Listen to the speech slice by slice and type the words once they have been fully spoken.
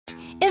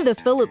In the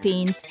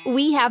Philippines,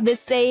 we have this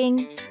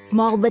saying,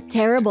 small but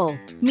terrible,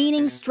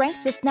 meaning strength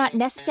does not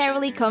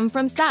necessarily come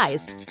from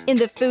size. In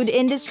the food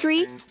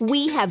industry,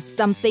 we have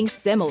something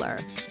similar,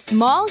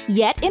 small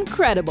yet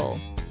incredible.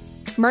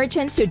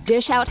 Merchants who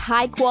dish out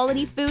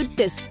high-quality food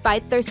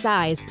despite their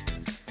size.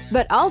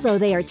 But although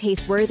they are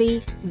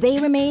taste-worthy, they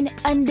remain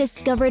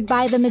undiscovered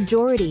by the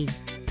majority.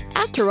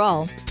 After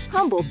all,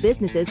 humble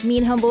businesses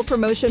mean humble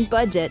promotion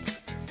budgets,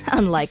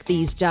 unlike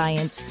these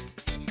giants.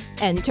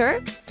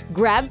 Enter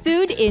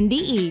GrabFood Indie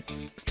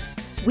Eats.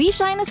 We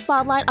shine a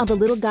spotlight on the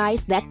little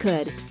guys that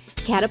could,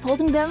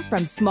 catapulting them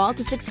from small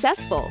to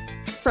successful,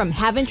 from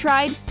haven't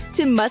tried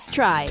to must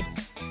try.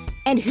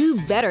 And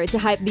who better to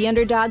hype the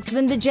underdogs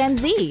than the Gen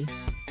Z?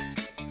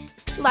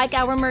 Like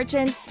our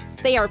merchants,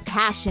 they are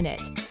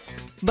passionate.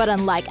 But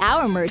unlike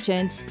our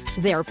merchants,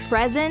 their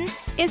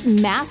presence is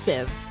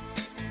massive.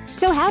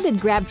 So how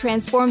did Grab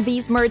transform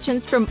these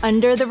merchants from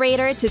under the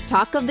radar to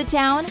talk of the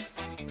town?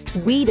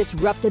 We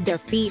disrupted their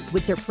feeds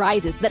with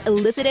surprises that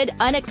elicited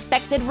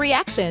unexpected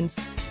reactions.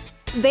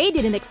 They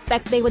didn't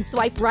expect they would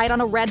swipe right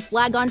on a red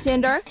flag on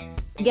Tinder,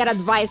 get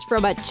advice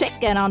from a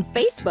chicken on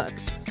Facebook,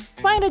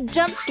 find a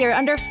jump scare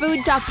under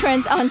food talk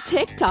trends on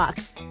TikTok,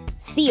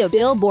 see a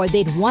billboard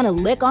they'd want to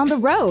lick on the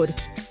road.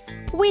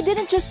 We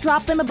didn't just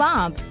drop them a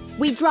bomb,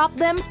 we dropped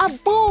them a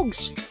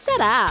Boogsh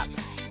Sarap.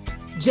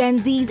 Gen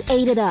Zs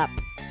ate it up,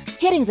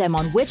 hitting them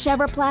on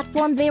whichever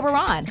platform they were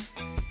on.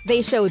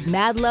 They showed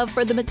mad love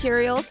for the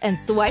materials and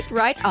swiped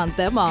right on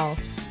them all.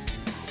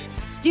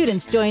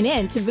 Students join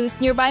in to boost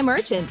nearby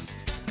merchants.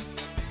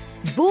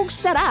 Boogsh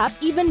Sarap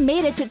even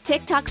made it to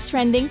TikTok's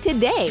trending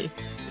today.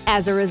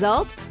 As a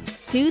result,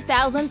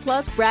 2,000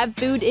 plus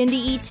GrabFood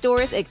Indie Eat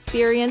stores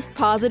experienced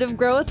positive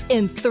growth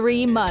in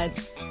 3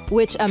 months,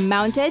 which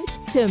amounted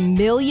to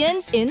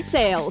millions in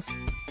sales.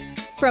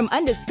 From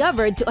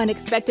undiscovered to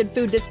unexpected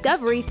food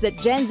discoveries that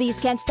Gen Zs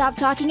can't stop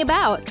talking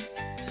about.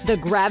 The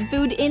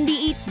GrabFood Indie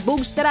Eats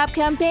Boogsh Sarap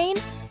campaign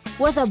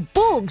was a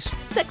Boogsh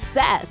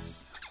success.